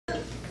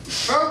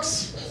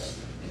Folks,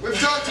 we've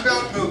talked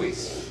about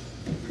movies.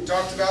 We've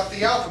talked about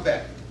the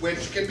alphabet,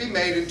 which can be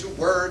made into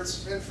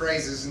words and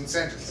phrases and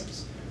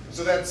sentences.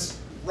 So that's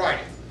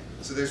writing.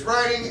 So there's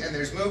writing and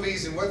there's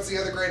movies, and what's the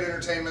other great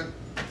entertainment?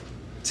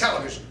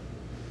 Television.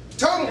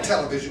 Total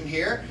Television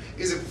here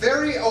is a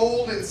very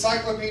old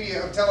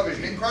encyclopedia of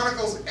television. It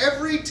chronicles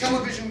every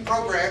television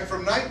program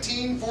from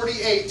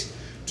 1948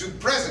 to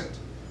present,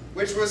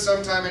 which was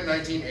sometime in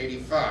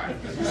 1985.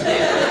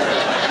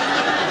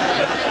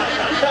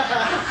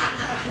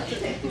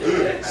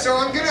 So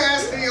I'm going to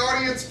ask the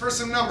audience for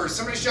some numbers.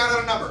 Somebody shout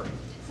out a number.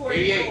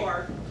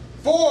 44.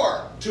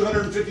 4.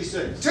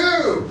 256.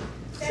 2.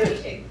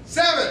 72.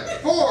 7.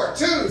 4,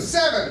 2,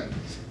 7.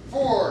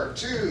 4,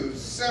 2,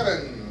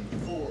 7.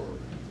 4,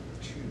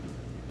 2.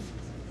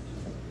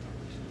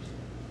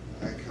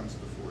 That comes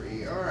before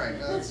E. All right,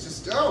 now let's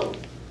just go.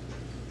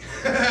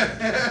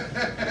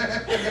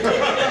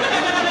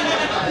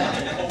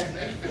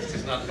 This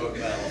is not book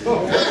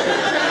battle.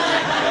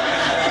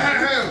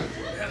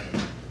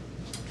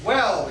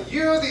 Well,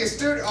 you, the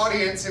astute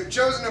audience, have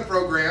chosen a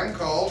program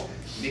called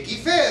Mickie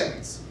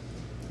Fins.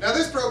 Now,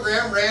 this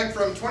program ran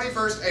from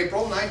 21st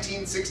April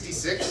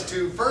 1966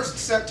 to 1st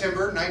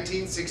September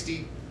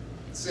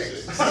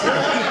 1966.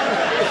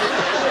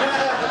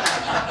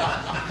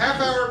 Half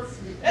hour.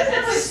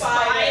 That's a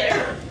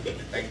spider.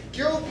 Thank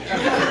you.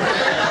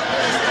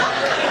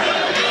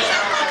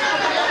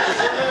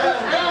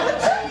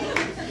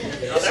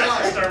 That's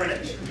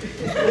extermination.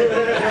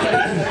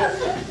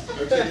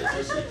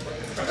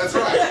 That's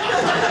right.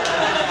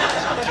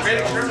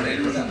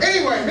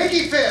 Anyway,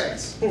 Mickie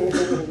Fins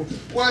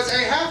was a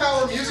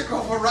half-hour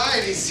musical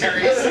variety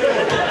series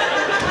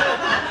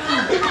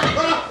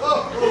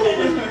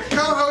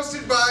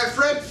co-hosted by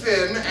Fred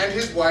Finn and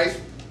his wife,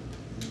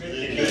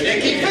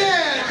 Mickie Finn.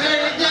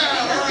 There you go.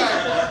 All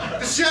right.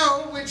 The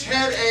show, which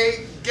had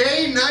a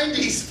gay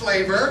 90s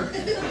flavor,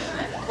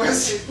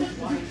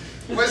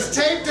 was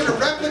taped at a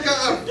replica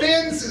of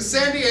Finn's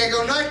San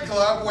Diego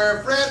nightclub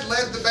where Fred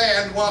led the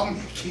band while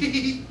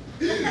Mickie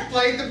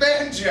played the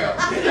banjo.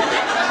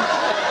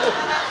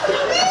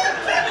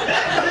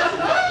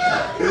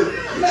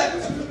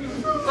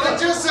 But it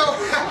just so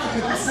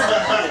happens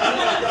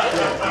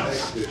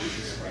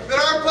that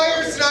our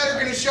players tonight are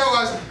going to show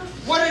us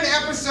what an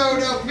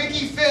episode of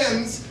Mickie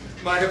Fins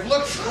might have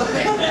looked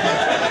like.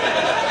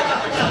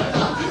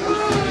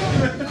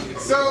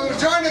 So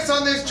join us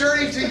on this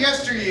journey to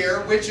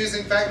yesteryear, which is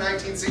in fact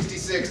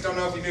 1966, don't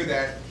know if you knew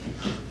that,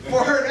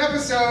 for an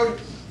episode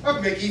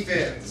of Mickie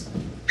Fins.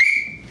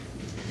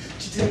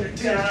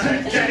 That's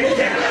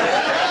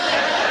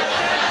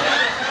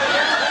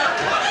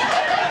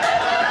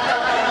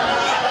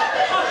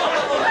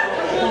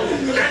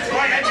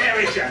why I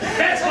married you.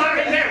 That's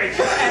why I married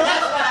you. And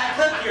that's why I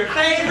cook your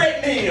favorite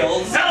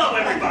meals. Hello,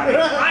 everybody.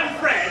 I'm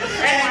Fred.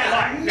 And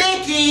I'm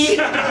Mickie.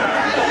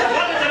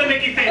 Welcome to the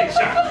Mickie Fins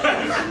show.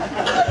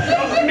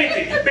 Oh,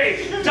 Mickie,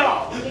 baby,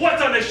 Dolph,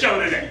 what's on the show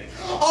today?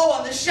 Oh,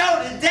 on the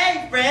show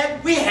today,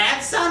 Fred, we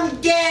have some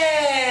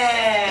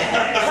guests.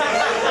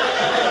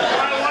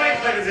 My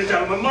wife, ladies and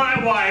gentlemen,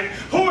 my wife.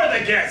 Who are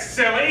the guests,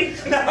 silly?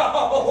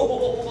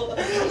 No.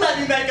 Let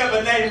me make up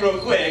a name real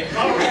quick.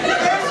 All right.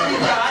 First we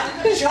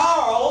got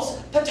Charles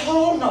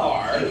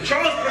Patonar.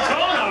 Charles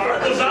Patonar,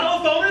 the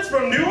Xylophonist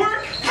from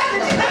Newark? How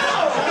did you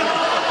know?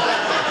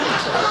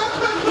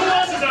 Who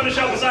else is on the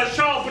show besides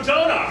Charles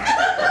Patonar?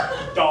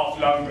 Dolph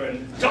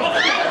Lundgren. Dolph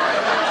Lundgren?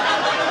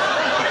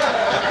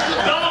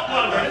 Dolph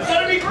Lundgren, it's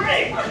gonna be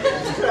great.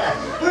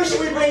 Who should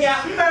we bring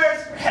out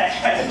first,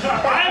 Fred?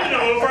 I'm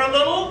known for a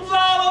little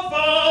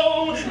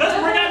xylophone. Let's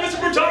bring out Mr.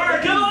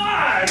 Patonar. Come on.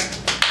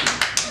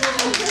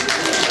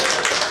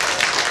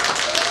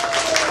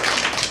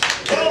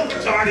 Oh,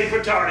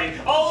 Patardy,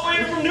 all the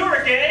way from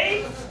Newark,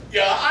 eh?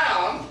 Yeah, I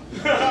am.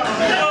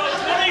 Oh,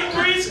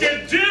 23 can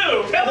do.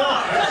 Come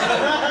on.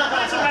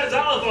 That's that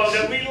xylophone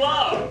that we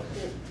love.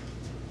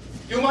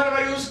 You mind if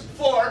I use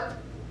 4?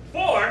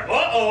 4?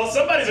 Uh-oh,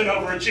 somebody's an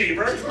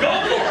overachiever. Go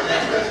for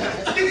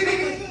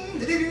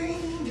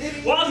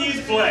it. While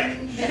he's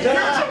playing, here's a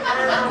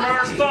word from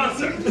our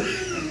sponsor.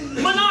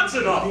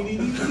 Minoxidil.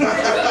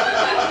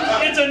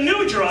 It's a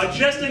new drug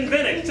just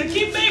invented to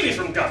keep babies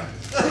from coming.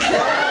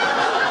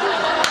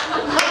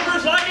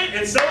 Members like it,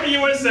 and so do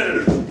you as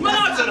senators.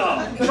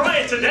 Minoxidil. Try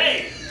it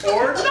today,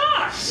 or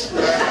not.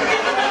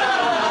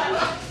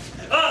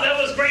 Oh, that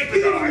was great,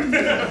 Picard.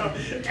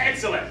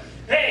 Excellent.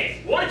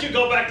 Hey, why don't you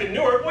go back to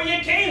Newark where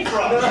you came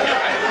from?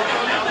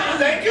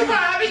 Thank you for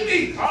having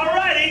me. All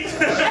righty.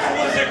 That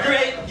was a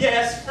great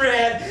guest,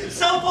 Fred.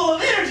 So full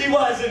of energy,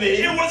 wasn't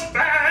he? It was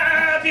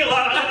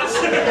fabulous.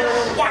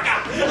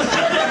 Waka. Who's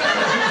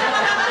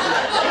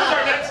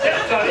our next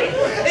guest, honey?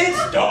 It's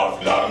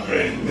Dolph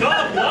Lundgren.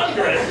 Dolph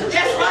Lundgren.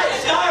 Yes, right,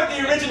 star of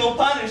the original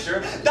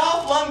Punisher.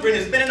 Dolph Lundgren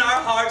has been in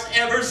our hearts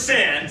ever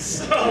since.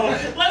 So,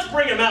 let's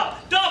bring him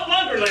out. Dolph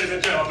Lundgren, ladies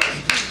and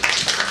gentlemen.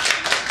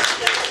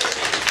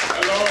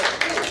 Hello.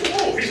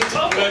 Oh, he's a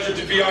tough one. Pleasure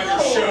to be on your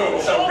show.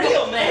 It's a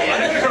real My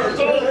man. head hurts.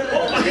 Oh,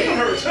 my head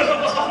hurts.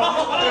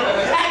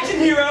 Action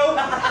hero.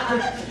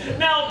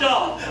 Now,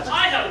 Dolph,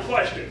 I have a question.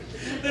 question.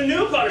 The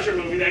new Punisher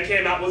movie that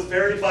came out was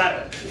very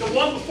violent. The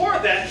one before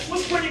that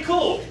was pretty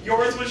cool.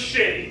 Yours was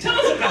shitty. Tell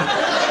us about it.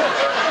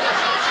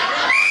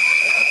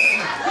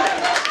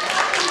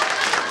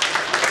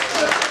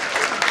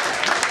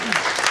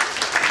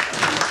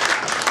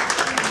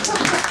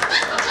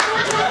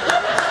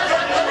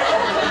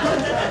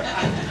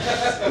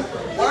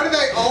 Why do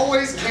they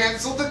always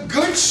cancel the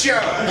good shows?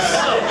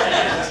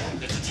 Oh,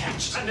 it's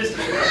attached. I missed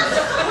it.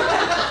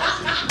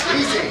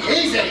 Easy,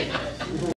 easy.